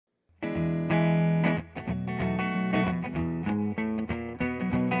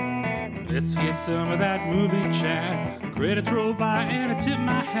Let's get some of that movie chat. Credits roll by and I tip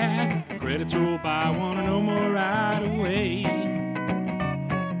my hat. Credits roll by, wanna know more right away.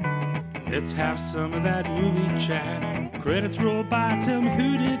 Let's have some of that movie chat. Credits roll by, tell me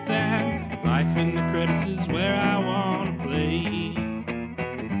who did that. Life in the credits is where I wanna play.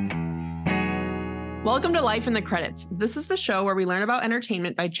 Welcome to Life in the Credits. This is the show where we learn about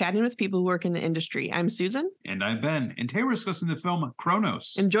entertainment by chatting with people who work in the industry. I'm Susan. And I'm Ben. And today we're discussing the film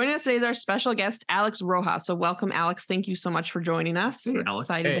Cronos. And joining us today is our special guest, Alex Rojas. So welcome, Alex. Thank you so much for joining us. Hey, We're Alex.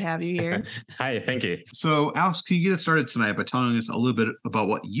 excited to have you here. Hi, thank you. So, Alex, can you get us started tonight by telling us a little bit about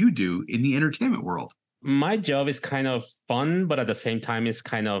what you do in the entertainment world? My job is kind of fun, but at the same time, it's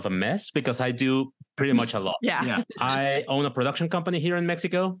kind of a mess because I do pretty much a lot. Yeah. I own a production company here in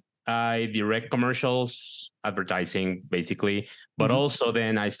Mexico. I direct commercials, advertising, basically, but also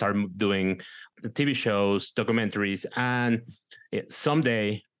then I start doing TV shows, documentaries, and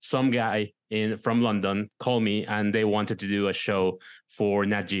someday some guy from London called me and they wanted to do a show for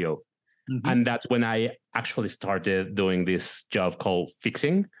Nat Geo. And that's when I actually started doing this job called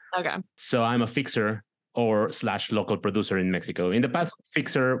fixing. Okay. So I'm a fixer or / local producer in Mexico. In the past,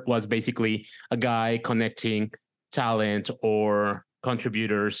 fixer was basically a guy connecting talent or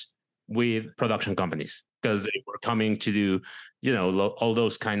contributors with production companies because they were coming to do, all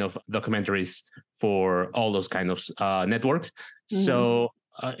those kind of documentaries for all those kind of networks. So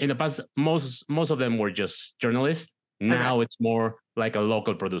in the past, most of them were just journalists. Now it's more like a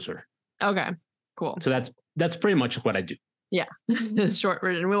local producer. Okay, cool. So that's pretty much what I do. Yeah, short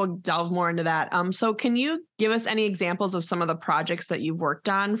version. We will delve more into that. So can you give us any examples of some of the projects that you've worked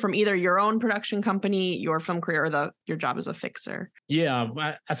on from either your own production company, your film career, or your job as a fixer? Yeah,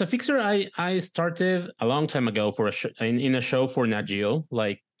 as a fixer, I started a long time ago for in a show for Nat Geo,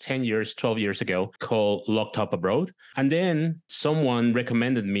 like 10 years, 12 years ago, called Locked Up Abroad. And then someone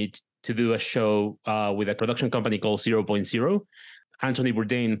recommended me to do a show with a production company called 0.0. Anthony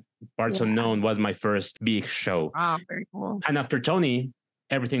Bourdain, Parts Unknown, was my first big show. Wow, very cool. And after Tony,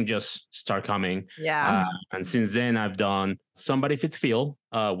 everything just started coming. Yeah. And since then, I've done Somebody Fit Phil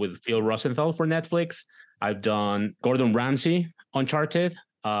with Phil Rosenthal for Netflix. I've done Gordon Ramsay, Uncharted.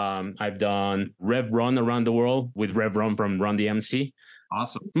 I've done Rev Run Around the World with Rev Run from Run DMC.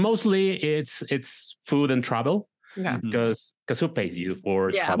 Awesome. Mostly it's food and travel. Okay. Because who pays you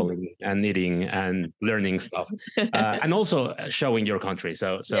for traveling and eating and learning stuff, and also showing your country.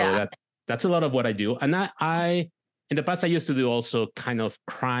 So that's a lot of what I do. And I in the past I used to do also kind of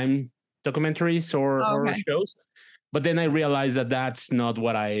crime documentaries or shows, but then I realized that's not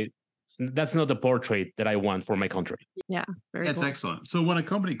the portrait that I want for my country. Yeah, that's cool. Excellent. So when a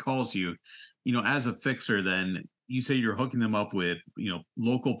company calls you, as a fixer, then you say you're hooking them up with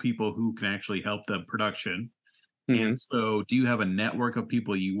local people who can actually help the production. And so do you have a network of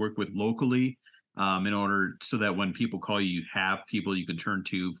people you work with locally in order so that when people call you, you have people you can turn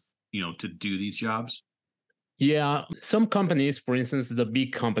to, to do these jobs? Yeah. Some companies, for instance, the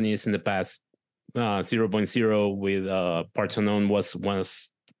big companies in the past, 0.0 with Parts Unknown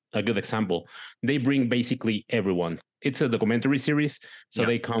was a good example. They bring basically everyone. It's a documentary series. So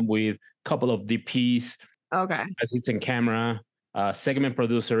they come with a couple of DPs, assistant camera, segment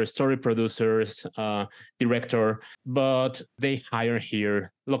producers, story producers, director, but they hire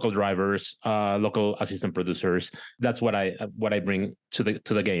here local drivers, local assistant producers. That's what I bring to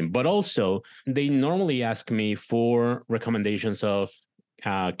the game. But also, they normally ask me for recommendations of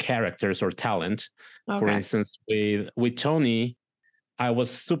characters or talent. For instance, with Tony, I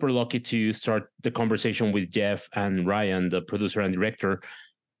was super lucky to start the conversation with Jeff and Ryan, the producer and director,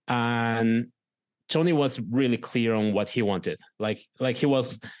 and Tony was really clear on what he wanted. Like he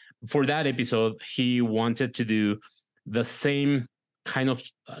was, for that episode, he wanted to do the same kind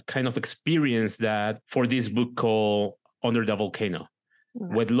of experience that for this book called Under the Volcano.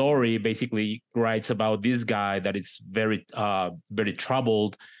 With Laurie basically writes about this guy that is very, very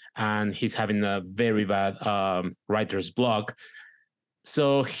troubled and he's having a very bad writer's block.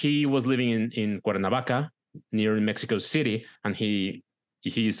 So he was living in Cuernavaca near Mexico City, and he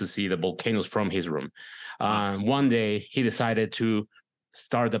used to see the volcanoes from his room. One day, he decided to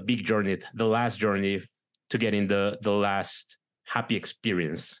start a big journey, the last journey to getting the last happy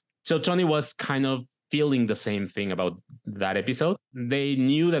experience. So Tony was kind of feeling the same thing about that episode. They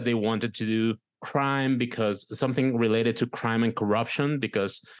knew that they wanted to do crime because something related to crime and corruption,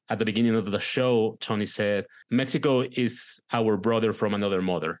 because at the beginning of the show, Tony said, Mexico is our brother from another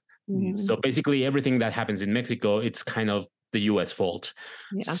mother. So basically everything that happens in Mexico, it's kind of the U.S. fault.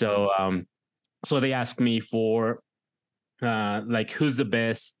 So they asked me for who's the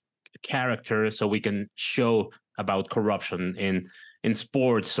best character so we can show about corruption in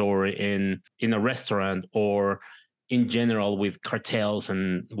sports or in a restaurant or in general with cartels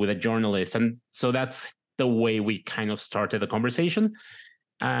and with a journalist. And so that's the way we kind of started the conversation.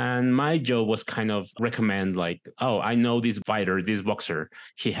 And my job was kind of recommend like, oh, I know this fighter, this boxer.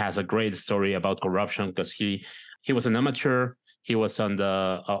 He has a great story about corruption because he was an amateur. He was on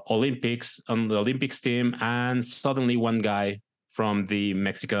the Olympics team, and suddenly one guy from the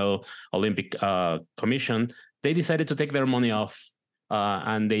Mexico Olympic Commission, they decided to take their money off,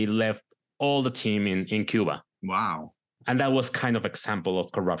 and they left all the team in Cuba. Wow. And that was kind of example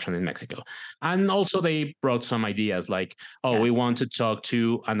of corruption in Mexico. And also they brought some ideas like, oh, we want to talk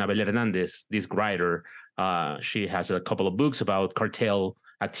to Anabel Hernandez, this writer. She has a couple of books about cartel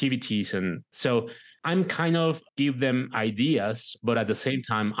activities. And so I'm kind of give them ideas, but at the same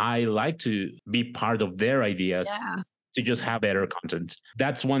time, I like to be part of their ideas to just have better content.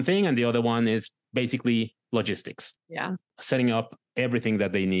 That's one thing. And the other one is basically logistics. Yeah. Setting up everything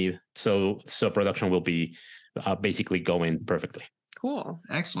that they need. So production will be basically going perfectly. Cool.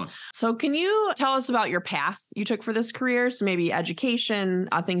 Excellent. So can you tell us about your path you took for this career? So maybe education,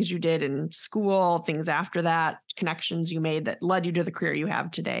 things you did in school, things after that, connections you made that led you to the career you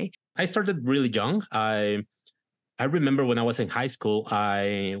have today. I started really young. I remember when I was in high school,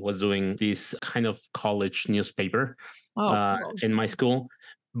 I was doing this kind of college newspaper Cool. in my school.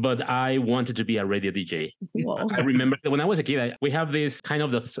 But I wanted to be a radio DJ. Cool. I remember when I was a kid, we have this kind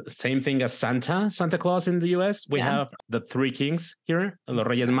of the same thing as Santa Claus in the US. We have the three kings here, Los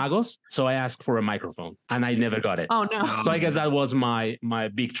Reyes Magos. So I asked for a microphone and I never got it. Oh, no. So I guess that was my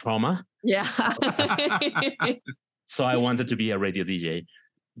big trauma. Yeah. So I wanted to be a radio DJ.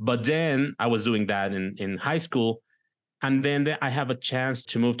 But then I was doing that in high school. And then I have a chance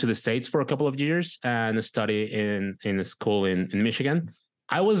to move to the States for a couple of years and study in a school in Michigan.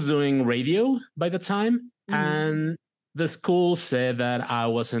 I was doing radio by the time, and the school said that I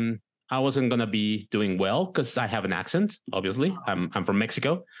wasn't gonna be doing well because I have an accent. Obviously, I'm from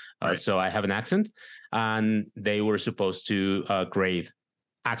Mexico, so I have an accent, and they were supposed to grade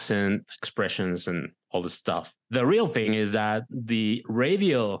accent, expressions, and all this stuff. The real thing is that the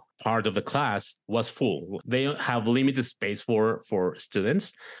radio part of the class was full. They have limited space for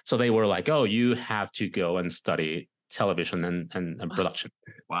students, so they were like, "Oh, you have to go and study television and production."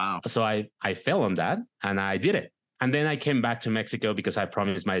 Wow. So I fell on that and I did it. And then I came back to Mexico because I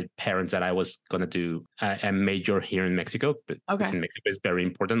promised my parents that I was going to do a major here in Mexico. Because in Mexico is very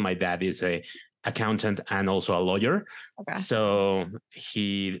important. My dad is a accountant and also a lawyer. So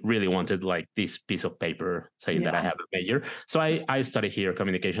he really wanted like this piece of paper saying that I have a major. So I studied here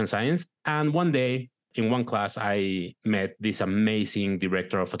communication science. And one day in one class, I met this amazing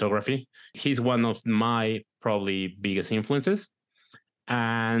director of photography. He's one of my probably biggest influences.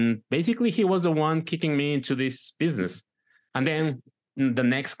 And basically, he was the one kicking me into this business. And then the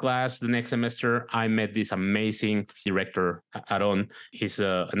next class, the next semester, I met this amazing director, Aaron. He's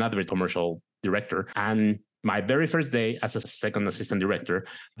another commercial director. And my very first day as a second assistant director,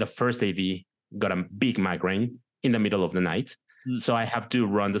 the first AD got a big migraine in the middle of the night. So I have to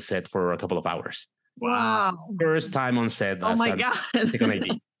run the set for a couple of hours. Wow. First time on set. Oh my God. Second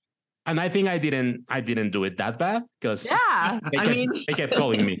AD. And I think I didn't do it that bad because they kept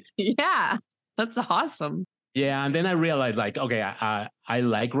calling me. Yeah, that's awesome. Yeah, and then I realized like, okay, I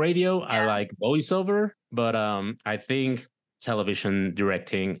like radio, I like voiceover, but I think television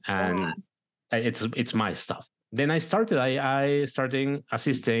directing and it's my stuff. Then I started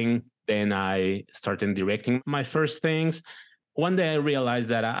assisting, then I started directing my first things. One day I realized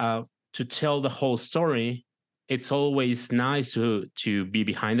that to tell the whole story, it's always nice to be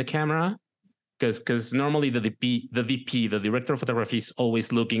behind the camera because normally the VP, the director of photography, is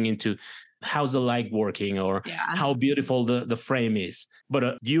always looking into how's the light working or how beautiful the frame is.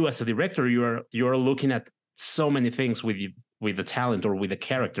 But you as a director, you are looking at so many things with the talent or with the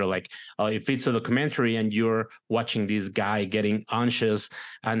character. Like if it's a documentary and you're watching this guy getting anxious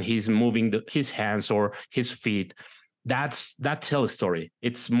and he's moving his hands or his feet, that tells a story.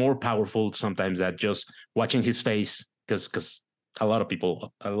 It's more powerful sometimes than just watching his face because a lot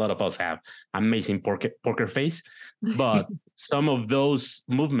of us have amazing poker face, but some of those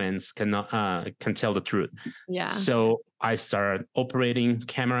movements can tell the truth. Yeah. So I started operating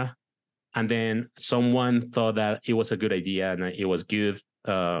camera, and then someone thought that it was a good idea and it was good.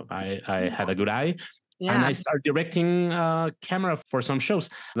 I had a good eye. Yeah. And I started directing camera for some shows.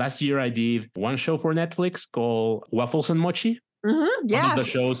 Last year, I did one show for Netflix called Waffles and Mochi. one of the Yes.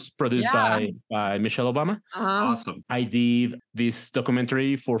 shows produced Yeah. by Michelle Obama. Awesome. I did this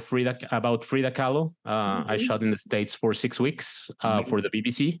documentary for about Frida Kahlo. I Mhm. shot in the States for 6 weeks Mhm. for the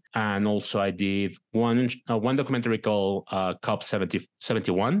BBC, and also I did one documentary called COP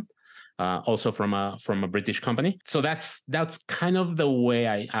 71. Also from a British company. So that's kind of the way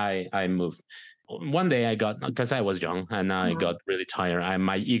I move. One day I got, because I was young and I got really tired.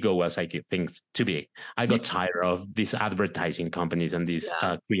 My ego was, I think, too big. I got tired of these advertising companies and these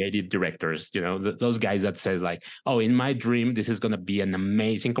creative directors. Those guys that says like, "Oh, in my dream, this is gonna be an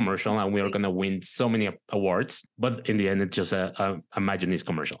amazing commercial and we are gonna win so many awards." But in the end, it's just a imaginist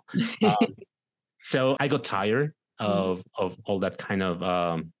commercial. So I got tired of all that kind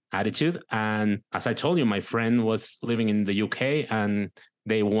of attitude. And as I told you, my friend was living in the UK and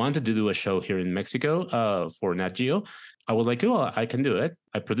they wanted to do a show here in Mexico for Nat Geo. I was like, "Oh, I can do it."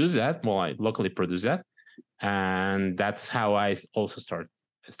 I produced that. Well, I locally produced that. And that's how I also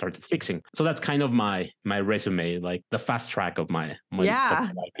started fixing. So that's kind of my resume, like the fast track of my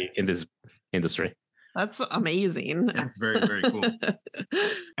life in this industry. That's amazing. Very, very cool.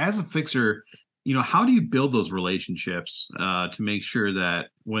 As a fixer, how do you build those relationships to make sure that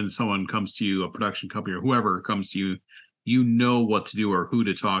when someone comes to you, a production company or whoever comes to you, you know what to do or who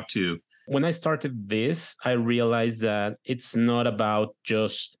to talk to? When I started this, I realized that it's not about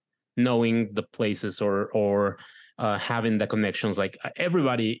just knowing the places or having the connections. Like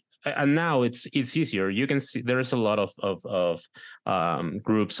everybody, and now it's easier. You can see there's a lot of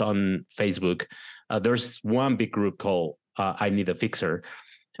groups on Facebook. There's one big group called I Need a Fixer.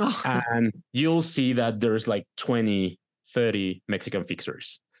 And you'll see that there's like 20, 30 Mexican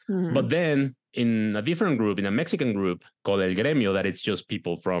fixers. But then in a different group, in a Mexican group called El Gremio, that it's just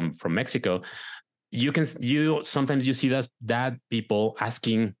people from Mexico, sometimes you see that people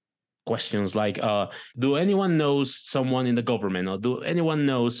asking questions like, do anyone knows someone in the government, or do anyone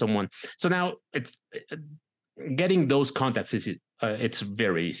knows someone? So now it's getting those contacts it's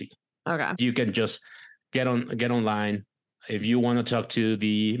very easy. Okay. You can just get online. If you want to talk to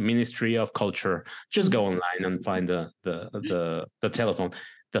the Ministry of Culture, just go online and find the telephone.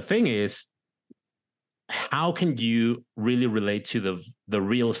 The thing is, how can you really relate to the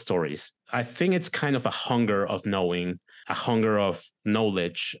real stories? I think it's kind of a hunger of knowing, a hunger of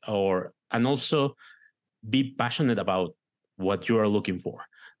knowledge, and also be passionate about what you are looking for.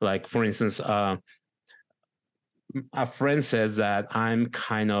 Like, for instance, a friend says that I'm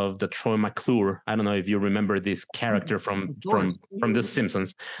kind of the Troy McClure. I don't know if you remember this character from The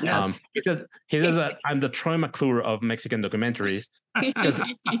Simpsons. Yes. Because he says that I'm the Troy McClure of Mexican documentaries.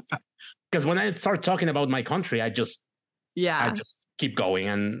 Because when I start talking about my country, I just keep going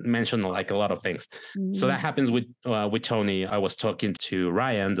and mention like a lot of things. So that happens with Tony. I was talking to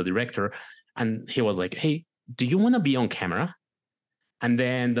Ryan, the director, and he was like, "Hey, do you want to be on camera?" And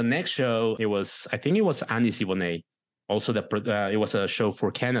then the next show, I think it was Annie Siboney. Also, it was a show for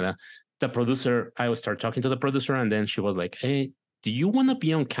Canada. The producer, I would start talking to the producer, and then she was like, "Hey, do you want to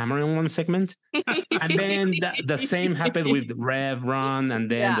be on camera in one segment?" And then the same happened with Rev Ron, and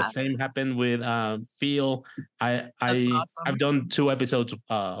then the same happened with Phil. I've done 2 episodes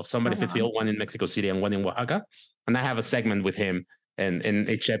of Somebody with Phil, one in Mexico City and one in Oaxaca, and I have a segment with him in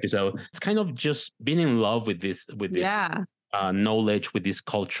each episode. It's kind of just being in love with this knowledge, with this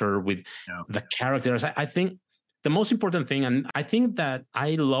culture, with the characters. I think the most important thing, and I think that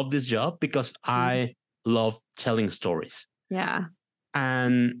I love this job because I love telling stories. Yeah.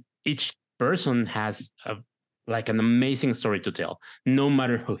 And each person has an amazing story to tell, no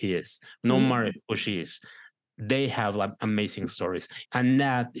matter who he is, no matter who she is. They have like amazing stories. And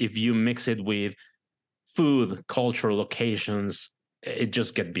that, if you mix it with food, culture, locations, it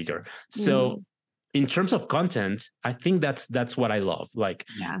just gets bigger. So in terms of content, I think that's what I love, like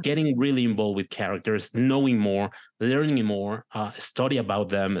getting really involved with characters, knowing more, learning more, study about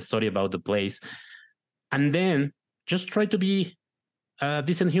them, study about the place, and then just try to be a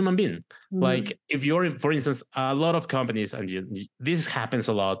decent human being. Like if you're, for instance, a lot of companies, and this happens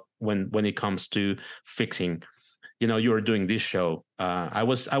a lot when it comes to fixing. You're doing this show. I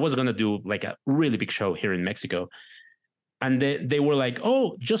was going to do like a really big show here in Mexico. And they were like,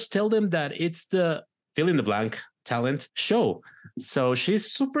 "Oh, just tell them that it's the fill in the blank talent show. So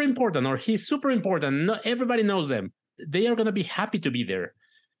she's super important or he's super important. Not everybody knows them. They are going to be happy to be there."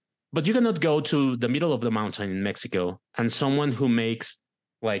 But you cannot go to the middle of the mountain in Mexico and someone who makes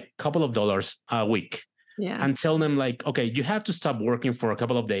like a couple of dollars a week and tell them like, "Okay, you have to stop working for a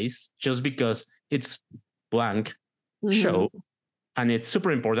couple of days just because it's blank show and it's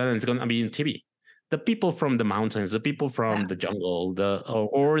super important and it's going to be in TV." The people from the mountains, the people from the jungle,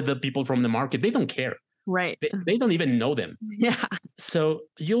 or the people from the market, they don't care. Right. They don't even know them. Yeah. So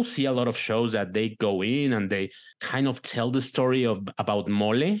you'll see a lot of shows that they go in and they kind of tell the story about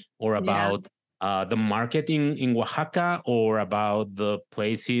mole or about the market in Oaxaca or about the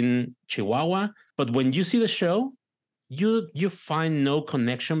place in Chihuahua. But when you see the show, you find no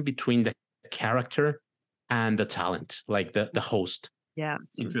connection between the character and the talent, like the host. Yeah.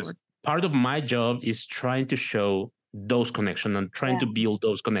 Interesting. Part of my job is trying to show those connections and trying to build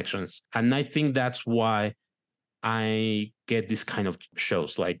those connections. And I think that's why I get this kind of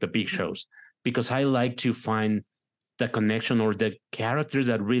shows, like the big shows, because I like to find the connection or the characters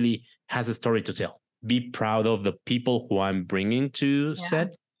that really has a story to tell. Be proud of the people who I'm bringing to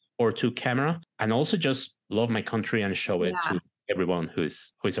set or to camera, and also just love my country and show it to everyone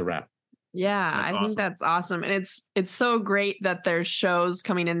who's around. Yeah, That's I awesome. think that's awesome. And it's so great that there's shows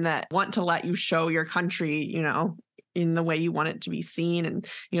coming in that want to let you show your country, in the way you want it to be seen and,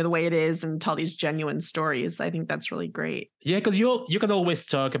 the way it is, and tell these genuine stories. I think that's really great. Yeah, because you can always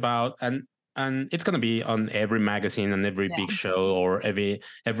talk about, and it's going to be on every magazine and every big show or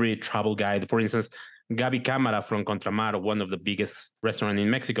every travel guide. For instance, Gaby Cámara from Contramar, one of the biggest restaurant in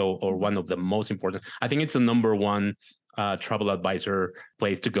Mexico, or one of the most important. I think it's the number one travel advisor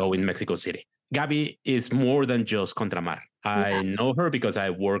place to go in Mexico City. Gaby is more than just Contramar. I know her because I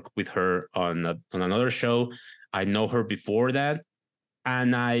worked with her on another show. I know her before that,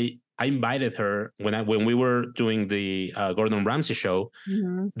 and I invited her when we were doing the Gordon Ramsay show.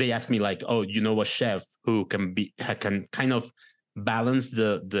 They asked me like, "Oh, a chef who can kind of balance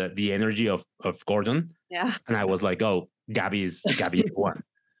the energy of Gordon?" Yeah. And I was like, "Oh, Gaby is one."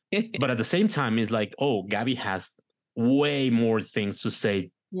 But at the same time, it's like, "Oh, Gaby has way more things to say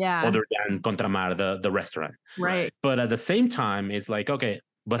other than Contramar, the restaurant." Right. But at the same time, it's like, okay,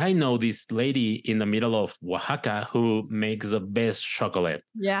 but I know this lady in the middle of Oaxaca who makes the best chocolate.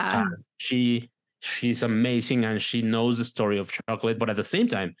 Yeah. She's amazing and she knows the story of chocolate, but at the same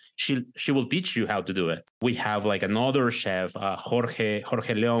time, she will teach you how to do it. We have like another chef, Jorge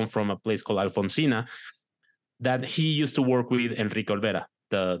Leon from a place called Alfonsina, that he used to work with Enrique Olvera,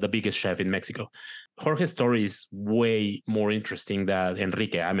 the biggest chef in Mexico. Jorge's story is way more interesting than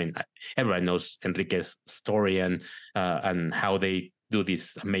Enrique. I mean, everyone knows Enrique's story and how they do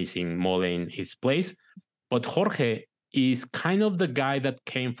this amazing mole in his place. But Jorge is kind of the guy that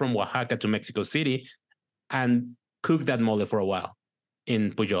came from Oaxaca to Mexico City and cooked that mole for a while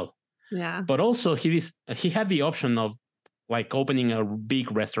in Pujol. Yeah. But also he had the option of like opening a big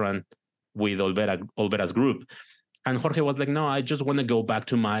restaurant with Olvera's group. And Jorge was like, no, I just want to go back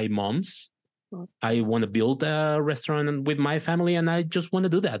to my mom's. I want to build a restaurant with my family, and I just want to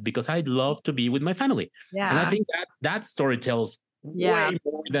do that because I love to be with my family. Yeah. And I think that story tells way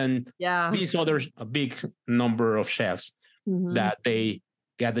more than these other big number of chefs that they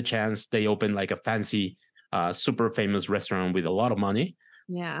get the chance. They open like a fancy, super famous restaurant with a lot of money.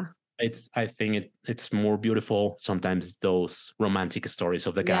 Yeah. I think it's more beautiful sometimes, those romantic stories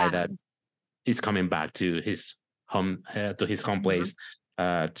of the guy that is coming back to his home place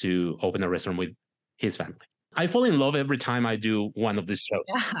to open a restaurant with his family. I fall in love every time I do one of these shows.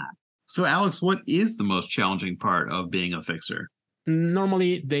 Yeah. So, Alex, what is the most challenging part of being a fixer?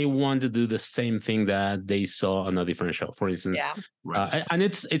 Normally, they want to do the same thing that they saw on a different show. For instance, and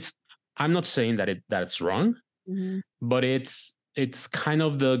it's. I'm not saying that's wrong, but it's kind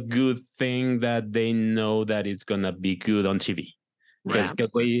of the good thing that they know that it's gonna be good on TV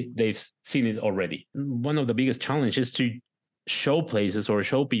because they've seen it already. One of the biggest challenges is to show places or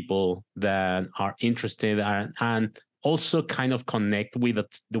show people that are interested and also kind of connect with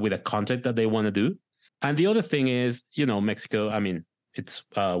the content that they want to do. And the other thing is, Mexico, I mean, it's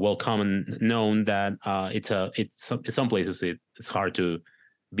well common known that it's some places it's hard to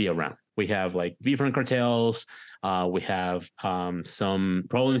be around. We have like different cartels. We have some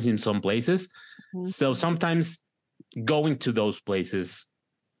problems in some places. So sometimes going to those places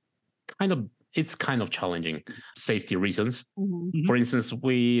it's kind of challenging, safety reasons. For instance,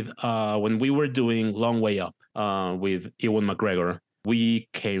 when we were doing Long Way Up with Ewan McGregor, we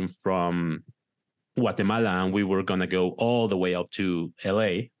came from Guatemala and we were gonna go all the way up to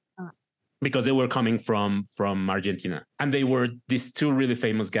LA because they were coming from Argentina, and they were these two really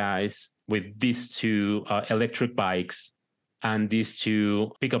famous guys with these two electric bikes and these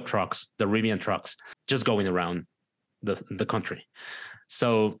two pickup trucks, the Rivian trucks, just going around the country.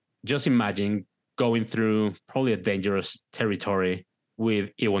 So just imagine going through probably a dangerous territory with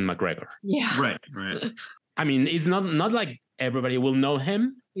Ewan McGregor. Yeah. Right. I mean, it's not like everybody will know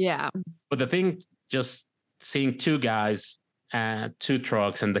him. Yeah. But the thing, just seeing two guys, two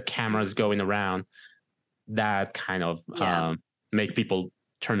trucks, and the cameras going around, that kind of make people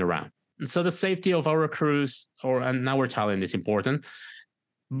turn around. So the safety of our crews and our talent is important.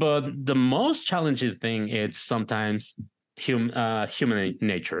 But the most challenging thing is sometimes human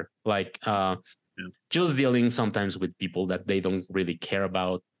nature, like just dealing sometimes with people that they don't really care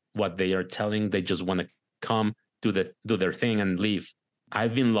about what they are telling. They just want to come, do their thing and leave.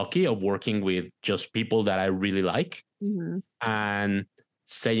 I've been lucky of working with just people that I really like, and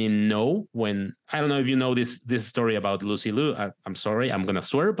saying no when, I don't know if you know this story about Lucy Liu. I'm sorry, I'm gonna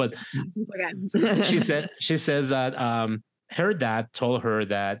swear, but It's okay. she says that her dad told her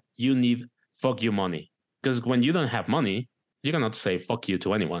that you need fuck you money, because when you don't have money, you cannot say fuck you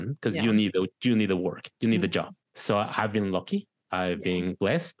to anyone, because you need the work, you need the job. So I've been lucky, I've been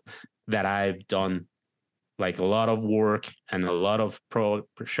blessed that I've done like a lot of work and a lot of pro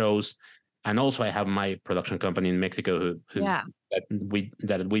shows. And also I have my production company in Mexico that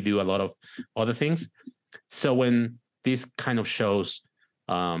we do a lot of other things. So when these kind of shows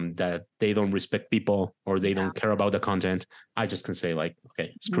that they don't respect people or they don't care about the content, I just can say like,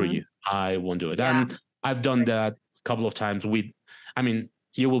 okay, screw you, I won't do it. And I've done that a couple of times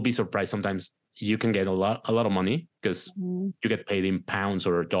you will be surprised. Sometimes you can get a lot of money because you get paid in pounds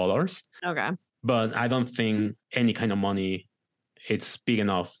or dollars. Okay. But I don't think any kind of money it's big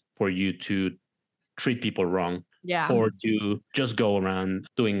enough for you to treat people wrong, or to just go around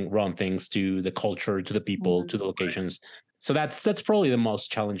doing wrong things to the culture, to the people, to the locations. So that's probably the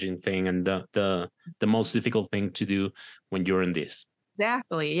most challenging thing and the most difficult thing to do when you're in this.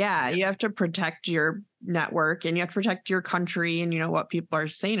 Exactly. Yeah. You have to protect your network and you have to protect your country and what people are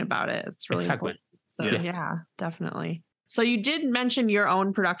saying about it. It's really important. So yeah, definitely. So you did mention your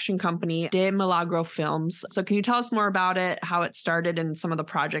own production company, De Milagro Films. So can you tell us more about it, how it started, and some of the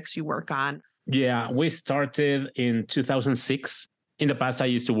projects you work on? Yeah, we started in 2006. In the past, I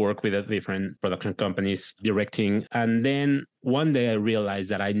used to work with different production companies directing. And then one day I realized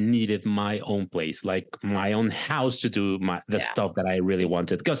that I needed my own place, like my own house to do the stuff that I really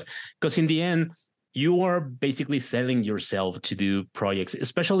wanted. Because in the end, you are basically selling yourself to do projects,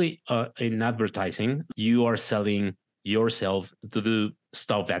 especially in advertising. You are selling yourself to do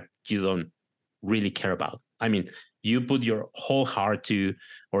stuff that you don't really care about. I mean, you put your whole heart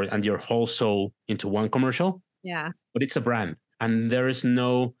and your whole soul into one commercial. Yeah. But it's a brand, and there's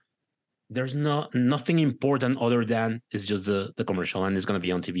nothing important other than it's just the commercial, and it's gonna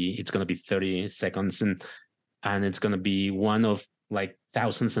be on TV. It's gonna be 30 seconds, and it's gonna be one of like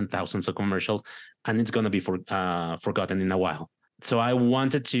thousands and thousands of commercials, and it's gonna be forgotten in a while. So I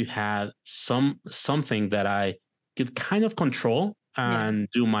wanted to have something that I could kind of control and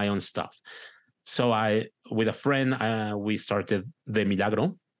do my own stuff. So with a friend, we started De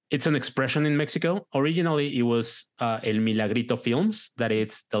Milagro. It's an expression in Mexico. Originally, it was El Milagrito Films, that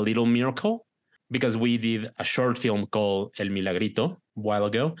it's the little miracle, because we did a short film called El Milagrito a while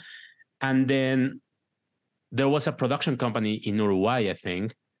ago. And then there was a production company in Uruguay, I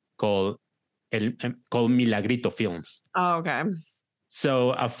think, called Milagrito Films. Oh, okay. So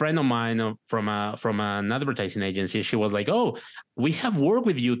a friend of mine from an advertising agency, she was like, "Oh, we have worked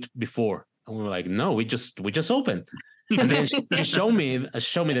with you before." And we were like, "No, we just opened." And then she showed me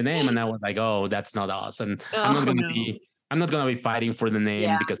the name, and I was like, "Oh, that's not us." And I'm not gonna be fighting for the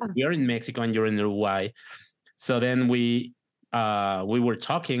name because we are in Mexico and you're in Uruguay. So then we were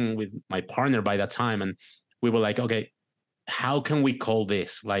talking with my partner by that time, and we were like, "Okay, how can we call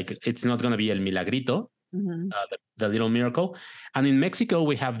this? Like, it's not gonna be El Milagrito." The little miracle. And in Mexico,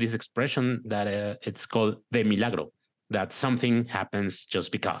 we have this expression that it's called de milagro, that something happens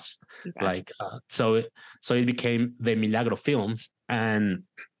just because. So it became De Milagro Films, and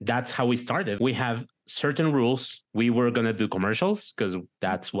that's how we started. We have certain rules. We were going to do commercials because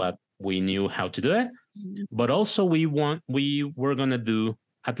that's what we knew how to do it. But also we were going to do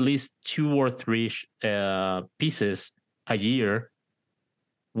at least 2 or 3 pieces a year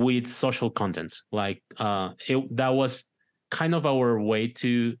with social content. Like that was kind of our way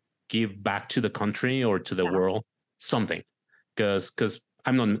to give back to the country or to the world something, because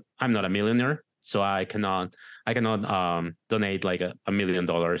I'm not a millionaire, so I cannot donate like $1 million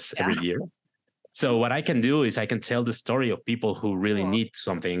every year. So what I can do is I can tell the story of people who really need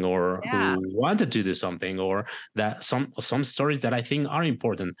something, or who wanted to do something, or that some stories that I think are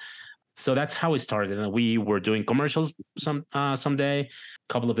important. So that's how it started. And we were doing commercials someday.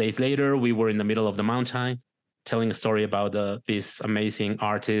 A couple of days later, we were in the middle of the mountain telling a story about this amazing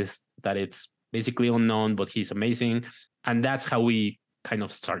artist that it's basically unknown, but he's amazing. And that's how we kind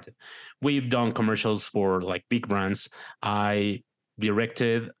of started. We've done commercials for like big brands. I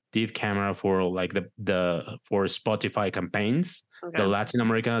did camera for like for Spotify campaigns, the Latin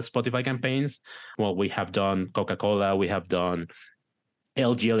America Spotify campaigns. Well, we have done Coca-Cola, we have done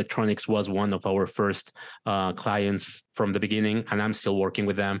LG Electronics was one of our first clients from the beginning, and I'm still working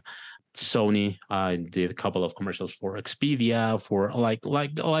with them. Sony, I did a couple of commercials for Expedia, for like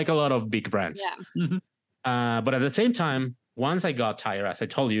a lot of big brands. Yeah. But at the same time, once I got tired, as I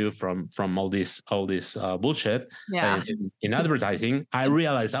told you, from all this bullshit in advertising, I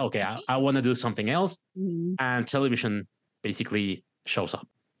realized, okay, I want to do something else, and television basically shows up.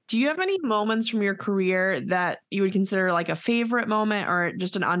 Do you have any moments from your career that you would consider like a favorite moment or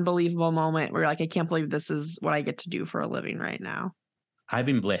just an unbelievable moment where you're like, I can't believe this is what I get to do for a living right now? I've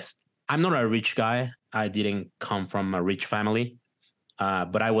been blessed. I'm not a rich guy. I didn't come from a rich family,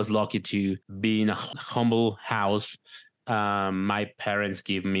 but I was lucky to be in a humble house. My parents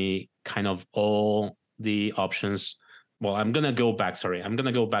give me kind of all the options. Well, I'm going to go back to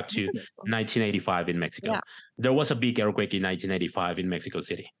 1985 in Mexico. Yeah. There was a big earthquake in 1985 in Mexico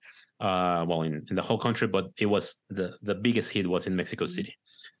City. In the whole country, but it was the biggest hit was in Mexico City.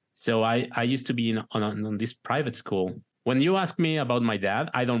 So I used to be on this private school. When you ask me about my dad,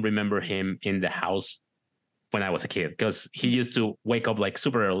 I don't remember him in the house when I was a kid, because he used to wake up like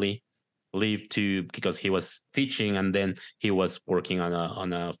super early, leave because he was teaching, and then he was working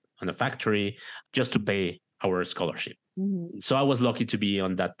on a factory just to pay our scholarship. Mm-hmm. So I was lucky to be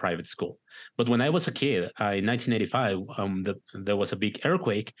on that private school. But when I was a kid, in 1985, there was a big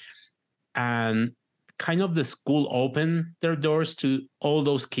earthquake, and kind of the school opened their doors to all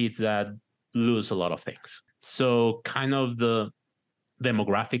those kids that lose a lot of things. So kind of the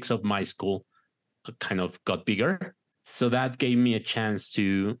demographics of my school kind of got bigger. So that gave me a chance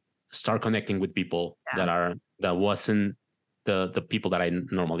to start connecting with people that wasn't the people that I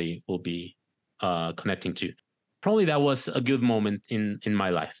normally will be connecting to. Probably that was a good moment in my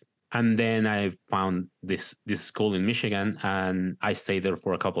life. And then I found this school in Michigan, and I stayed there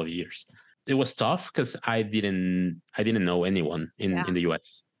for a couple of years. It was tough because I didn't know anyone in the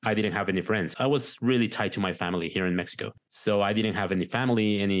US. I didn't have any friends. I was really tied to my family here in Mexico. So I didn't have any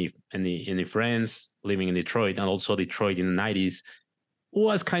family, any friends living in Detroit. And also Detroit in the 90s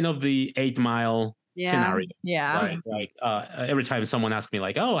was kind of the 8 Mile scenario. Yeah. Right? Like every time someone asked me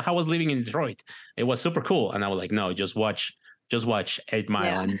like, oh, how was living in Detroit? It was super cool. And I was like, no, just watch 8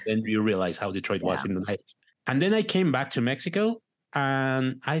 Mile. And then you realize how Detroit was in the 90s. And then I came back to Mexico,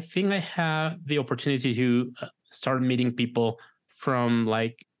 and I think I had the opportunity to start meeting people from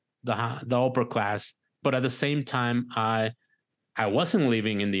like the upper class, but at the same time, I wasn't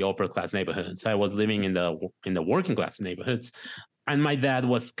living in the upper class neighborhoods. I was living in the working class neighborhoods, and my dad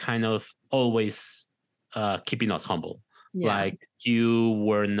was kind of always keeping us humble. Yeah. Like you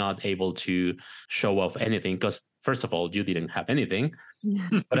were not able to show off anything because first of all, you didn't have anything,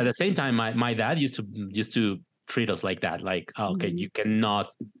 but at the same time, my dad used to treat us like that. Like, okay, you cannot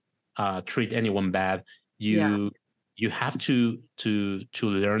treat anyone bad. You have to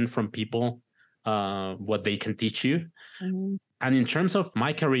learn from people what they can teach you. Mm-hmm. And in terms of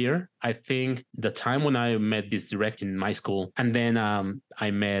my career, I think the time when I met this director in my school, and then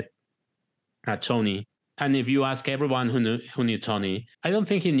I met Tony. And if you ask everyone who knew Tony, I don't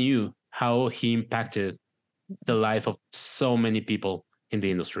think he knew how he impacted the life of so many people in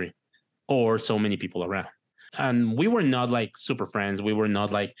the industry or so many people around. And we were not like super friends. We were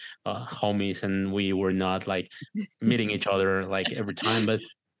not like homies, and we were not like meeting each other like every time. But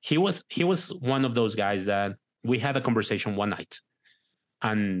he was one of those guys that we had a conversation one night,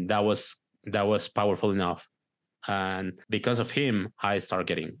 and that was powerful enough. And because of him, I started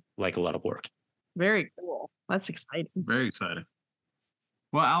getting like a lot of work. Very cool. That's exciting. Very exciting.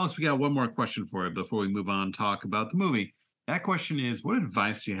 Well, Alice, we got one more question for you before we move on and talk about the movie. That question is, what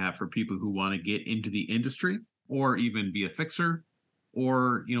advice do you have for people who want to get into the industry or even be a fixer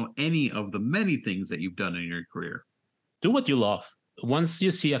or, any of the many things that you've done in your career? Do what you love. Once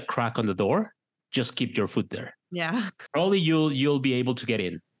you see a crack on the door, just keep your foot there. Yeah. Probably you'll be able to get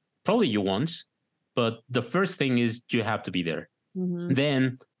in. Probably you won't, but the first thing is you have to be there. Mm-hmm.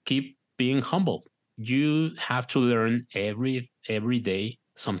 Then keep being humble. You have to learn every day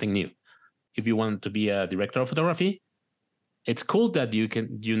something new. If you want to be a director of photography, it's cool that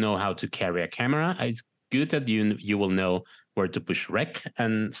you know how to carry a camera. It's good that you will know where to push rec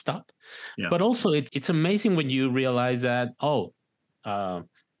and stop. Yeah. But also it's amazing when you realize that,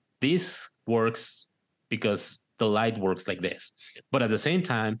 this works because the light works like this. But at the same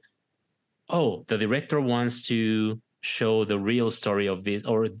time, the director wants to show the real story of this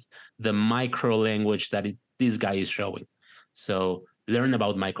or the micro language that this guy is showing. So learn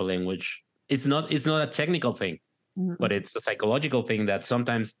about micro language. It's not a technical thing. Mm-hmm. But it's a psychological thing that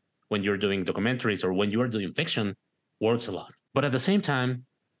sometimes when you're doing documentaries or when you are doing fiction works a lot. But at the same time,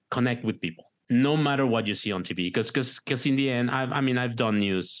 connect with people. no matter what you see on TV, because in the end, I've done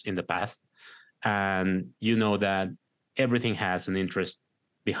news in the past, and you know that everything has an interest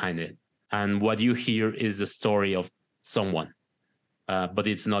behind it, and what you hear is the story of someone, but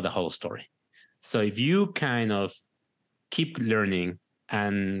it's not the whole story. So if you kind of keep learning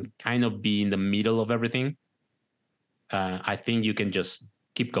and kind of be in the middle of everything, I think you can just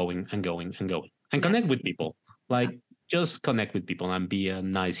keep going and going and going and connect with people. Like, just connect with people and be a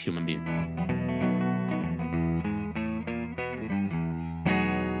nice human being.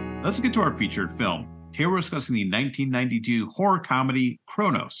 Let's get to our featured film. Today we're discussing the 1992 horror comedy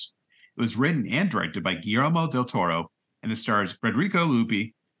Cronos. It was written and directed by Guillermo del Toro, and it stars Federico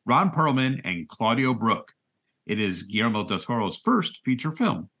Lupi, Ron Perlman, and Claudio Brook. It is Guillermo del Toro's first feature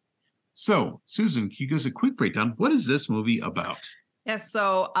film. So, Susan, can you give us a quick breakdown? What is this movie about? Yes,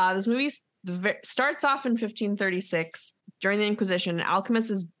 so this movie starts off in 1536. During the Inquisition, an alchemist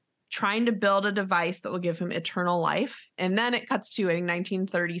is trying to build a device that will give him eternal life. And then it cuts to, I think,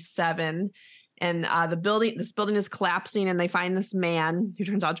 1937. And this building is collapsing, and they find this man who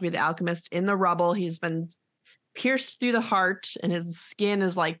turns out to be the alchemist in the rubble. He's been pierced through the heart, and his skin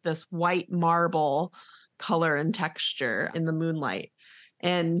is like this white marble color and texture in the moonlight.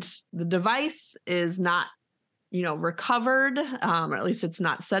 And the device is not, recovered, or at least it's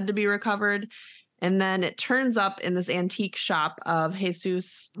not said to be recovered. And then it turns up in this antique shop of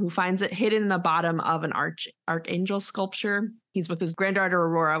Jesus, who finds it hidden in the bottom of an archangel sculpture. He's with his granddaughter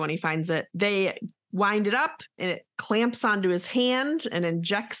Aurora when he finds it. They wind it up, and it clamps onto his hand and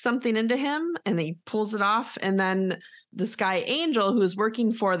injects something into him, and he pulls it off. And then this guy Angel, who's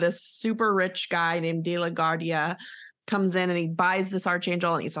working for this super rich guy named De La Guardia, comes in and he buys this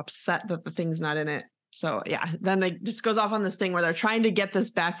archangel, and he's upset that the thing's not in it. So yeah, then they just goes off on this thing where they're trying to get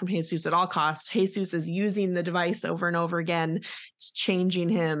this back from Jesus at all costs. Jesus is using the device over and over again. It's changing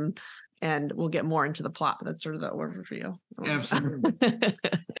him, and we'll get more into the plot, but that's sort of the overview. Absolutely.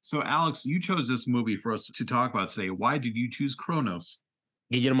 So Alex, you chose this movie for us to talk about today. Why did you choose Cronos?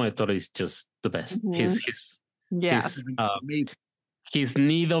 Guillermo del Toro is just the best. Mm-hmm. His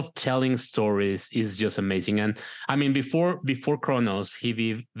need of telling stories is just amazing. And I mean, before Cronos, he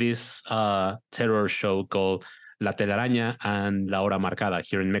did this terror show called La Telaraña and La Hora Marcada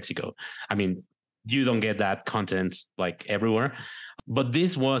here in Mexico. I mean, you don't get that content like everywhere, but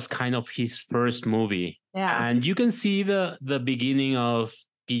this was kind of his first movie. Yeah. And you can see the beginning of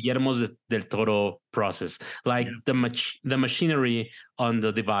Guillermo del Toro process, like the machinery on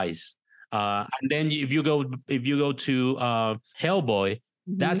the device. And then if you go to Hellboy,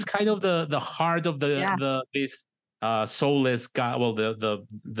 that's kind of the heart of this soulless guy, well,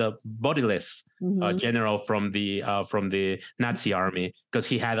 the bodiless general from the Nazi army, because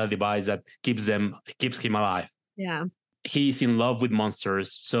he had a device that keeps him alive. Yeah. He's in love with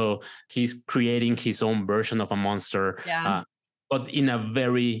monsters, so he's creating his own version of a monster. Yeah. But in a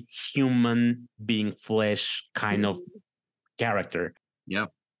very human being flesh kind of character. Yeah.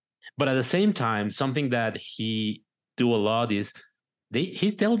 But at the same time, something that he do a lot is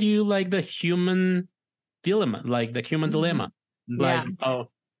he tells you like the human dilemma, like,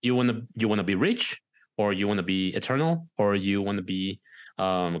 oh, you wanna be rich, or you wanna be eternal, or you wanna be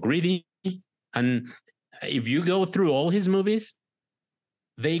greedy. And if you go through all his movies,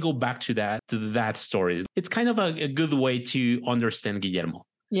 they go back to that story. It's kind of a good way to understand Guillermo.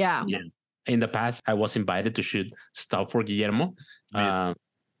 Yeah. In the past, I was invited to shoot stuff for Guillermo.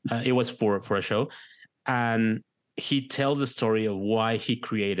 It was for a show, and he tells the story of why he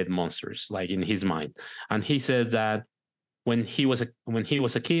created monsters, like in his mind. And he says that when he was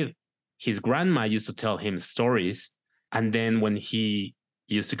a kid, his grandma used to tell him stories, and then when he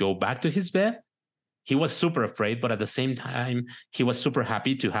used to go back to his bed, he was super afraid, but at the same time, he was super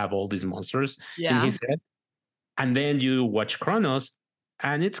happy to have all these monsters in his head. And then you watch Cronos,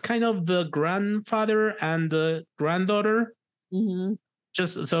 and it's kind of the grandfather and the granddaughter. Mm-hmm.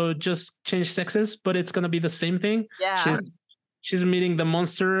 Just change sexes, but it's gonna be the same thing. Yeah. She's meeting the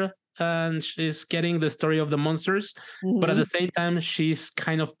monster, and she's getting the story of the monsters, but at the same time, she's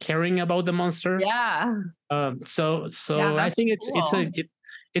kind of caring about the monster. Yeah. So I think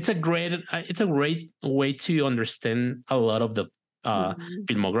it's a great way to understand a lot of the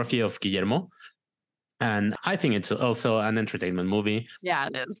filmography of Guillermo, and I think it's also an entertainment movie. Yeah,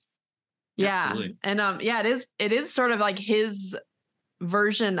 it is. Yeah, absolutely. and it is sort of like his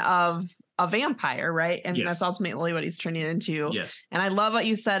version of a vampire, right? And that's Yes. ultimately what he's turning into. Yes. And I love what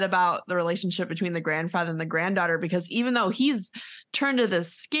you said about the relationship between the grandfather and the granddaughter, because even though he's turned to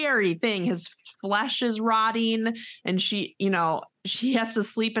this scary thing, his flesh is rotting and she, you know, she has to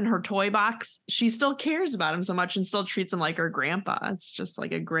sleep in her toy box, she still cares about him so much and still treats him like her grandpa. It's just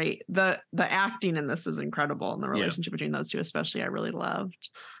like a great, the acting in this is incredible, and the relationship between those two especially I really loved.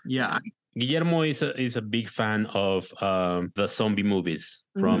 Yeah. Guillermo is a big fan of the zombie movies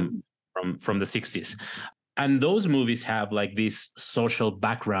from the 60s. And those movies have like this social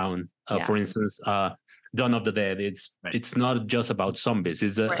background. For instance, Dawn of the Dead. It's not just about zombies.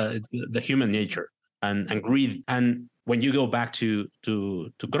 It's the human nature and greed. And when you go back to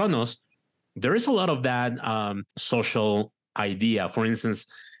Cronos, there is a lot of that social idea. For instance,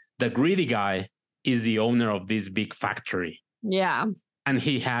 the greedy guy is the owner of this big factory. Yeah. And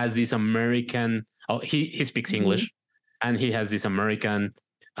he has this American, he speaks English, and he has this American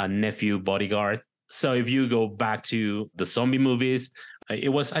nephew bodyguard. So if you go back to the zombie movies,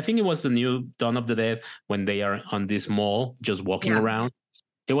 I think it was the new Dawn of the Dead when they are on this mall just walking around.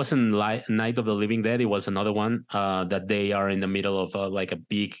 It wasn't Night of the Living Dead. It was another one that they are in the middle of like a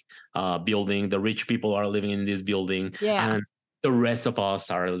big building. The rich people are living in this building, and the rest of us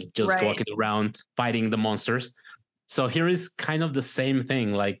are just walking around fighting the monsters. So here is kind of the same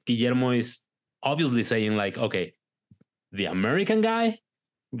thing. Like Guillermo is obviously saying, like, okay, the American guy,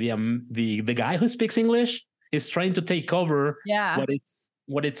 the guy who speaks English is trying to take over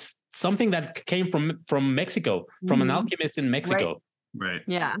what it's something that came from Mexico, from an alchemist in Mexico. Right.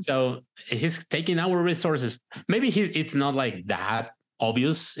 Yeah. So he's taking our resources. Maybe it's not like that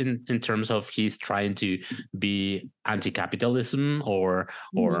obvious in terms of he's trying to be anti-capitalism or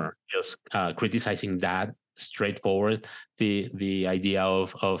just criticizing that straightforward, the idea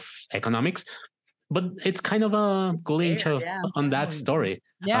of economics, but it's kind of a glimpse on that story.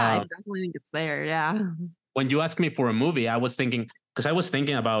 I definitely think it's there. When you asked me for a movie, I was thinking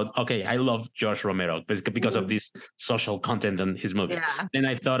about, okay, I love Josh Romero because of this social content in his movies. Then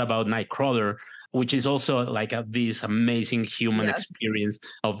I thought about Nightcrawler, which is also like this amazing human experience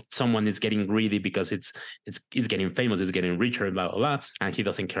of someone is getting greedy because it's getting famous, it's getting richer, blah blah blah, and he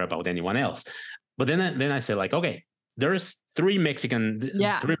doesn't care about anyone else. But then I said, like, okay, there's three Mexican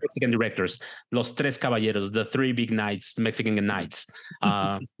directors, Los Tres Caballeros, the three big knights, Mexican knights,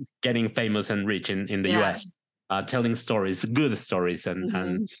 getting famous and rich in the US, telling stories, good stories,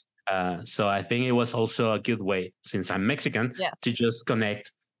 and so I think it was also a good way, since I'm Mexican, to just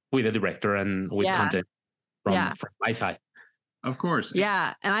connect with the director and with content from my side. Of course.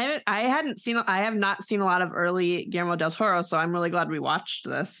 Yeah. And I have not seen a lot of early Guillermo del Toro, so I'm really glad we watched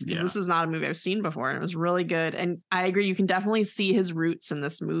this. This is not a movie I've seen before, and it was really good. And I agree, you can definitely see his roots in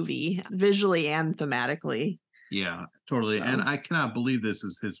this movie, visually and thematically. Yeah, totally. So. And I cannot believe this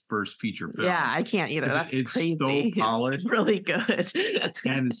is his first feature film. Yeah, I can't either. That's it's crazy. So polished. It's really good.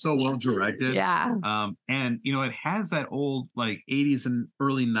 And it's so well directed. Yeah. And you know, it has that old like 80s and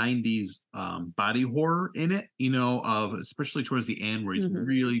early 90s body horror in it, you know, of especially towards the end where he's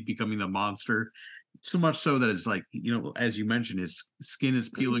really becoming the monster. So much so that it's like, you know, as you mentioned, his skin is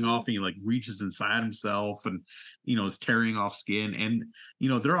peeling off and he like reaches inside himself and, you know, is tearing off skin. And, you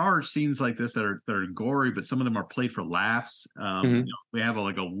know, there are scenes like this that are gory, but some of them are played for laughs. You know, we have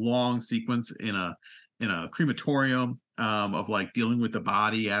like a long sequence in a crematorium of like dealing with the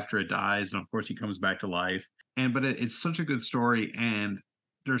body after it dies. And of course he comes back to life. But it's such a good story. And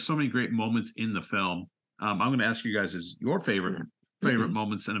there's so many great moments in the film. I'm going to ask you guys is your favorite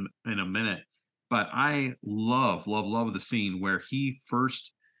moments in a minute. But I love the scene where he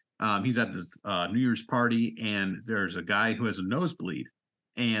first, he's at this New Year's party and there's a guy who has a nosebleed.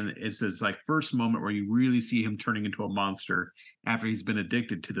 And it's this like first moment where you really see him turning into a monster after he's been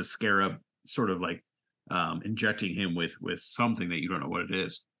addicted to the scarab, sort of like injecting him with something that you don't know what it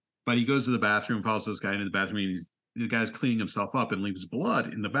is. But he goes to the bathroom, follows this guy into the bathroom, and the guy's cleaning himself up and leaves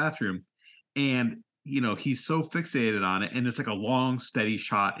blood in the bathroom. And you know, he's so fixated on it, and it's like a long, steady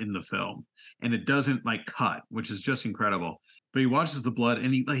shot in the film, and it doesn't like cut, which is just incredible. But he watches the blood,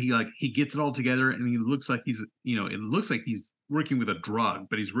 and he gets it all together, and he looks like he's, you know, it looks like he's working with a drug,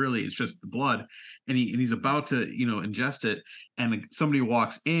 but it's just the blood, and he's about to, you know, ingest it, and somebody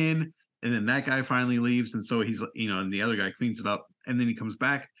walks in, and then that guy finally leaves, and so he's, you know, and the other guy cleans it up, and then he comes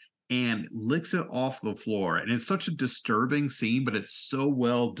back and licks it off the floor, and it's such a disturbing scene, but it's so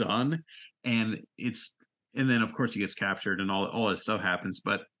well done. And then of course he gets captured and all this stuff happens,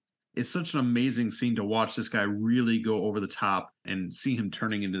 but it's such an amazing scene to watch this guy really go over the top and see him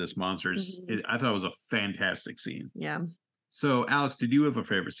turning into this monster. I thought it was a fantastic scene. Yeah. So Alex, did you have a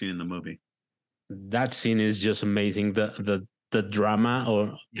favorite scene in the movie? That scene is just amazing. The the drama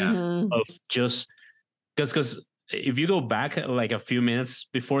or Yeah. of just because if you go back like a few minutes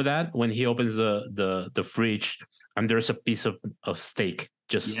before that, when he opens the fridge and there's a piece of steak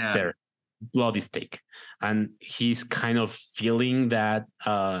just there, bloody steak, and he's kind of feeling that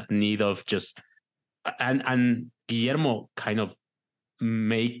need of just and Guillermo kind of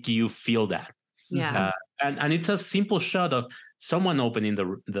make you feel that. Yeah. And it's a simple shot of someone opening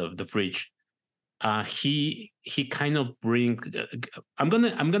the fridge. He kind of bring. I'm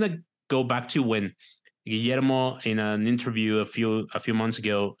gonna go back to when Guillermo in an interview a few months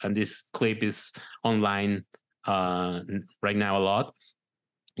ago, and this clip is online right now a lot.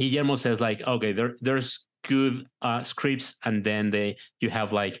 Guillermo says like, okay, there's good scripts, and then you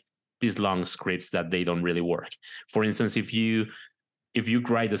have like these long scripts that they don't really work. For instance, if you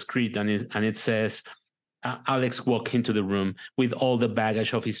write a script and it says Alex walked into the room with all the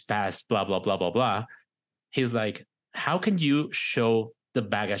baggage of his past, blah blah blah blah blah. He's like, how can you show the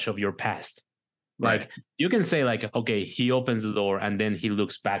baggage of your past? Like you can say like, okay, he opens the door and then he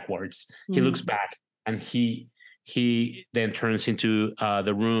looks backwards. He looks back and he then turns into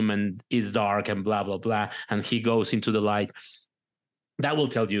the room and is dark and blah blah blah, and he goes into the light. That will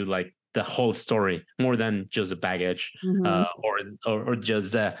tell you like the whole story more than just the baggage or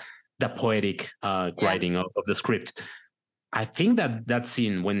just the poetic writing of the script. I think that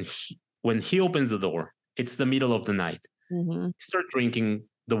scene when he opens the door, it's the middle of the night. He starts drinking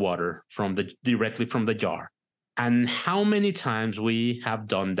the water directly from the jar. And how many times we have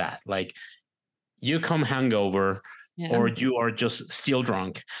done that? Like you come hangover or you are just still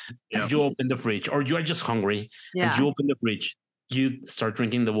drunk and you open the fridge, or you are just hungry and you open the fridge, you start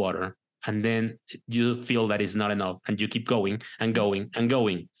drinking the water, and then you feel that it's not enough and you keep going and going and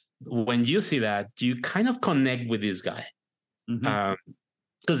going. When you see that, you kind of connect with this guy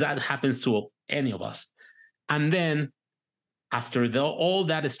because that happens to any of us. And then after all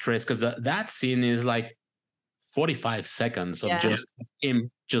that stress, because that scene is like 45 seconds of just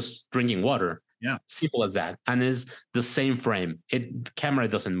him just drinking water. Yeah, simple as that. And it's the same frame. The camera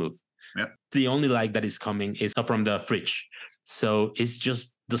doesn't move. Yep. The only light that is coming is from the fridge. So it's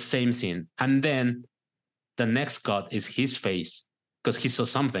just the same scene. And then the next cut is his face, because he saw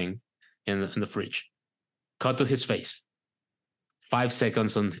something in the fridge. Cut to his face. 5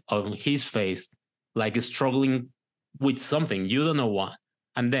 seconds on his face, like struggling with something. You don't know what.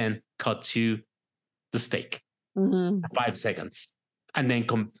 And then cut to the steak. 5 seconds. And then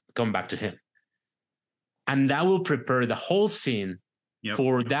come back to him. And that will prepare the whole scene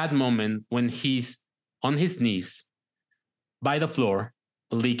for that moment when he's on his knees by the floor,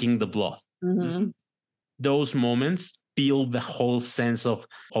 leaking the blood. Those moments build the whole sense of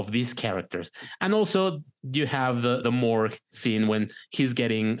these characters. And also you have the morgue scene when he's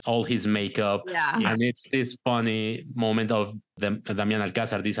getting all his makeup. And it's this funny moment of Damian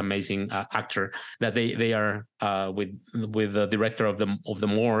Alcázar, this amazing actor, that they are with the director of the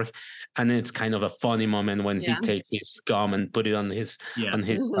morgue. And it's kind of a funny moment when he takes his gum and put it on his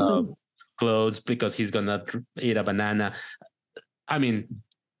clothes because he's gonna eat a banana. I mean,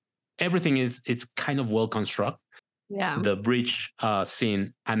 everything it's kind of well constructed. The bridge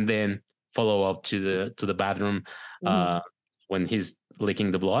scene, and then follow up to the bathroom when he's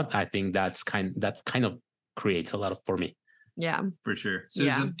licking the blood. I think that kind of creates a lot for me. Yeah, for sure.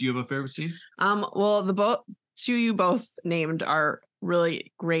 Susan, do you have a favorite scene? Well, the two you both named are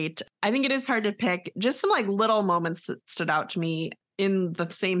really great. I think it is hard to pick. Just some like little moments that stood out to me in the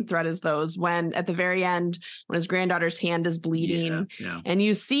same thread as those, when at the very end, when his granddaughter's hand is bleeding and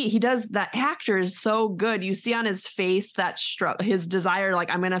you see that actor is so good. You see on his face that his desire,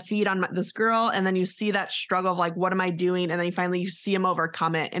 like, I'm going to feed on this girl. And then you see that struggle of like, what am I doing? And then finally you see him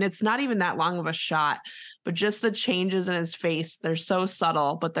overcome it. And it's not even that long of a shot, but just the changes in his face, they're so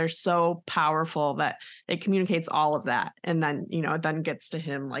subtle, but they're so powerful that it communicates all of that. And then, it then gets to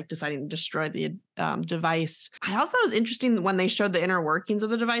him like deciding to destroy the device. I also thought it was interesting when they showed the inner workings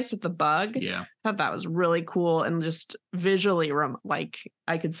of the device with the bug. I thought that was really cool. And just visually, like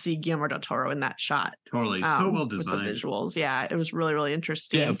I could see Guillermo del Toro in that shot. Totally. So well designed. With the visuals. Yeah, it was really, really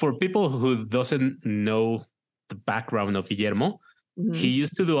interesting. Yeah, for people who doesn't know the background of Guillermo, he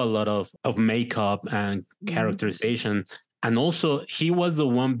used to do a lot of makeup and characterization. And also he was the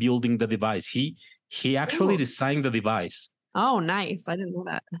one building the device. He actually designed the device. Oh, nice. I didn't know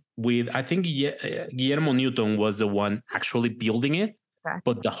that. I think Guillermo Newton was the one actually building it. Okay.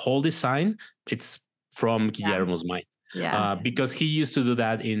 But the whole design, it's from Guillermo's mind. Yeah. Because he used to do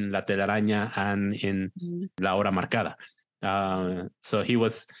that in La Telaraña and in La Hora Marcada. So he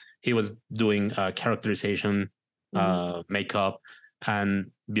was doing characterization, makeup, and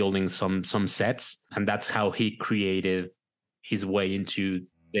building some sets, and that's how he created his way into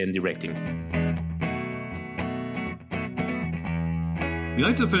then directing. We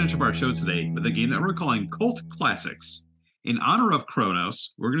like to finish up our show today with a game that we're calling Cult Classics. In honor of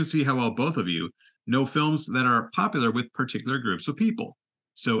Cronos, we're going to see how well both of you know films that are popular with particular groups of people.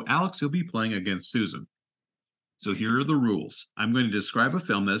 So, Alex, you'll be playing against Susan. So here are the rules. I'm going to describe a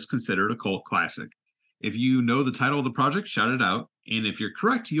film that is considered a cult classic. If you know the title of the project, shout it out. And if you're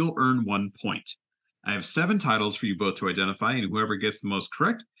correct, you'll earn 1 point. I have 7 titles for you both to identify, and whoever gets the most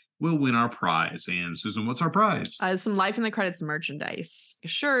correct will win our prize. And Susan, what's our prize? Some Life in the Credits merchandise. A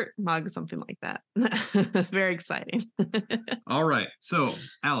shirt, mug, something like that. It's very exciting. All right. So,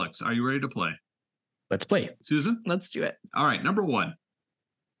 Alex, are you ready to play? Let's play. Susan? Let's do it. All right. Number 1.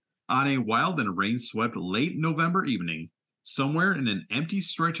 On a wild and rain-swept late November evening, somewhere in an empty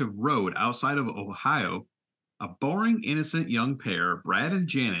stretch of road outside of Ohio, a boring, innocent young pair, Brad and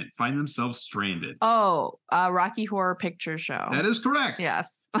Janet, find themselves stranded. Oh, Rocky Horror Picture Show. That is correct.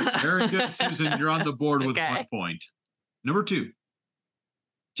 Yes. Very good, Susan. You're on the board with 1 point. Number 2.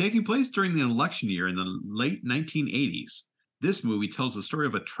 Taking place during the election year in the late 1980s, this movie tells the story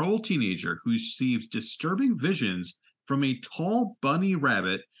of a troll teenager who receives disturbing visions from a tall bunny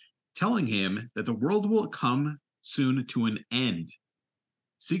rabbit telling him that the world will come soon to an end.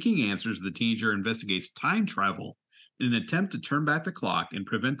 Seeking answers, the teenager investigates time travel in an attempt to turn back the clock and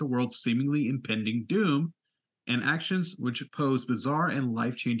prevent the world's seemingly impending doom, and actions which pose bizarre and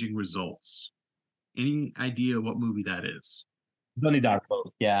life-changing results. Any idea what movie that is? Donnie Darko.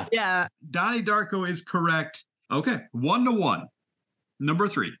 Yeah. Yeah. Donnie Darko is correct. Okay, 1-1. Number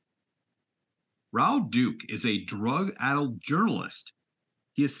 3. Raoul Duke is a drug-addled journalist.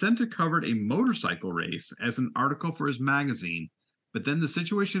 He is sent to cover a motorcycle race as an article for his magazine, but then the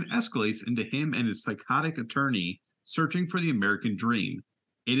situation escalates into him and his psychotic attorney searching for the American dream,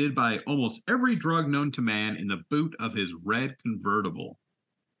 aided by almost every drug known to man in the boot of his red convertible.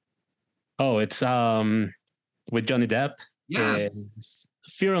 Oh, it's with Johnny Depp. Yes.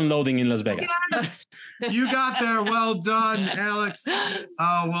 Fear and Loathing in Las Vegas. Yes. You got there. Well done, Alex.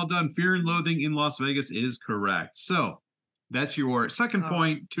 Oh, well done. Fear and Loathing in Las Vegas is correct. So that's your second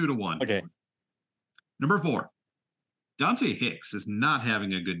point, 2-1. Okay. Number 4. Dante Hicks is not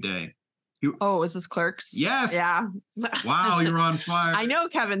having a good day. Is this Clerks? Yes. Yeah. Wow, you're on fire. I know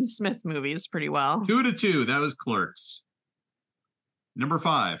Kevin Smith movies pretty well. 2-2. That was Clerks. Number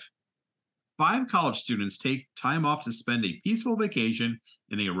 5. 5 college students take time off to spend a peaceful vacation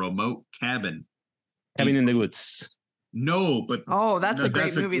in a remote cabin. Cabin in the Woods. No, but that's a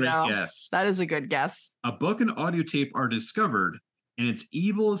great movie, though. Guess. That is a good guess. A book and audio tape are discovered, and its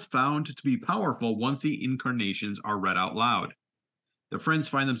evil is found to be powerful once the incarnations are read out loud. The friends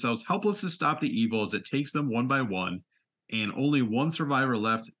find themselves helpless to stop the evil as it takes them one by one, and only one survivor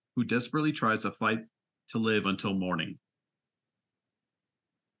left who desperately tries to fight to live until morning.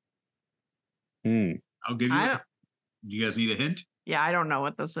 I'll give you. You guys need a hint? Yeah, I don't know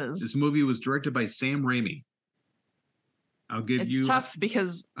what this is. This movie was directed by Sam Raimi. I'll give you. It's tough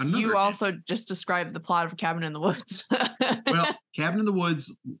because you also just described the plot of Cabin in the Woods. Well, Cabin in the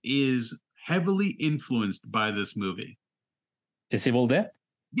Woods is heavily influenced by this movie. Is Evil Dead?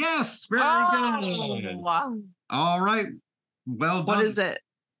 Yes, very good. Wow. All right, well done. What is it?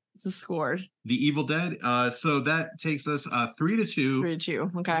 It's a score. The Evil Dead. So that takes us 3-2.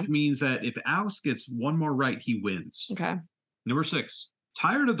 3-2. Okay. Which means that if Alex gets one more right, he wins. Okay. Number 6.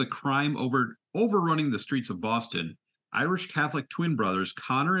 Tired of the crime overrunning the streets of Boston, Irish Catholic twin brothers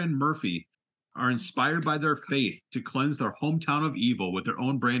Connor and Murphy are inspired by their faith to cleanse their hometown of evil with their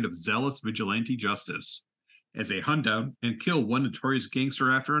own brand of zealous vigilante justice. As they hunt down and kill one notorious gangster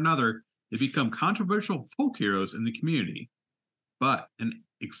after another, they become controversial folk heroes in the community. But an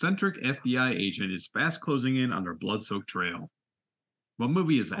eccentric FBI agent is fast closing in on their blood-soaked trail. What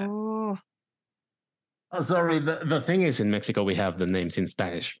movie is that? Oh, sorry. The thing is, in Mexico, we have the names in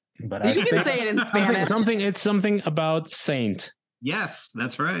Spanish. But you can say it in Spanish. It's something about Saint. Yes,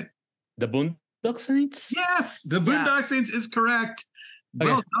 that's right. The Boondock Saints? Yes, the Boondock Saints is correct.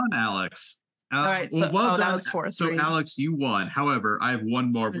 Okay. Well done, Alex. All right. Well done. That was 4-3. So, Alex, you won. However, I have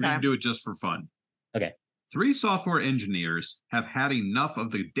one more. We're going to do it just for fun. Okay. 3 software engineers have had enough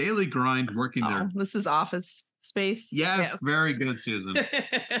of the daily grind working their... This is Office Space. Yes, very good, Susan.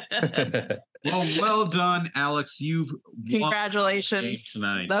 Well done, Alex. You've Congratulations.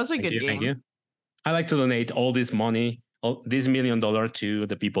 Tonight. That was a good game. Thank you. I like to donate all this money, this $1 million to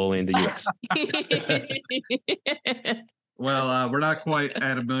the people in the US. Well, we're not quite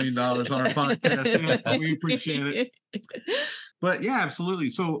at $1 million on our podcast yet, but we appreciate it. But yeah, absolutely.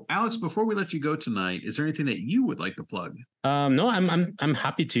 So, Alex, before we let you go tonight, is there anything that you would like to plug? No, I'm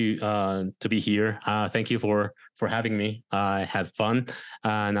happy to be here. Thank you for having me. I had fun,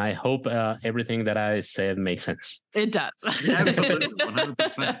 and I hope everything that I said makes sense. It does. Absolutely,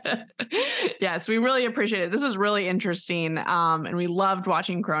 100%. Yes, we really appreciate it. This was really interesting, and we loved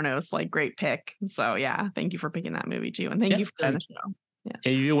watching Cronos. Like, great pick. So yeah, thank you for picking that movie too, and thank you for doing the show. Yeah.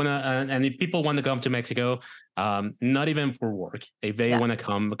 If you wanna, and if people want to come to Mexico, not even for work, if they want to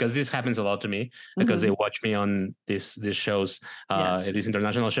come, because this happens a lot to me, because they watch me on these shows, these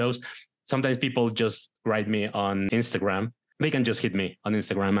international shows. Sometimes people just write me on Instagram. They can just hit me on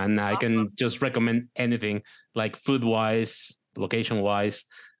Instagram, and I can just recommend anything, like food wise, location wise,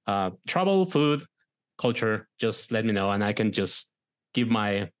 travel, food, culture. Just let me know, and I can just give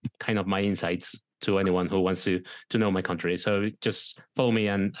my insights to anyone who wants to know my country. So just follow me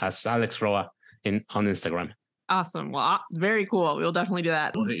and as Alex Roa on Instagram. Awesome. Well, very cool. We'll definitely do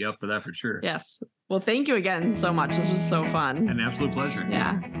that. We'll hit you up for that for sure. Yes. Well, thank you again so much. This was so fun. An absolute pleasure.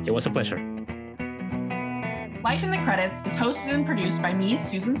 Yeah. It was a pleasure. Life in the Credits is hosted and produced by me,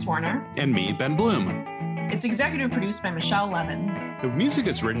 Susan Swarner. And me, Ben Bloom. It's executive produced by Michelle Levin. The music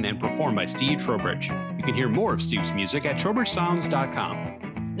is written and performed by Steve Trowbridge. You can hear more of Steve's music at trowbridgesounds.com.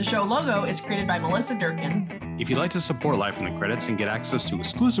 The show logo is created by Melissa Durkin. If you'd like to support Life in the Credits and get access to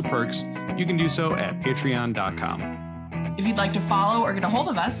exclusive perks, you can do so at patreon.com. If you'd like to follow or get a hold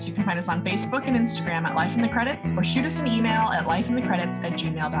of us, you can find us on Facebook and Instagram at Life in the Credits, or shoot us an email at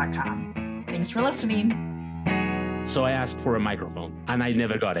lifeinthecredits@gmail.com. Thanks for listening. So I asked for a microphone and I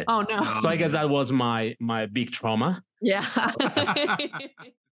never got it. Oh no. So I guess that was my big trauma. Yeah.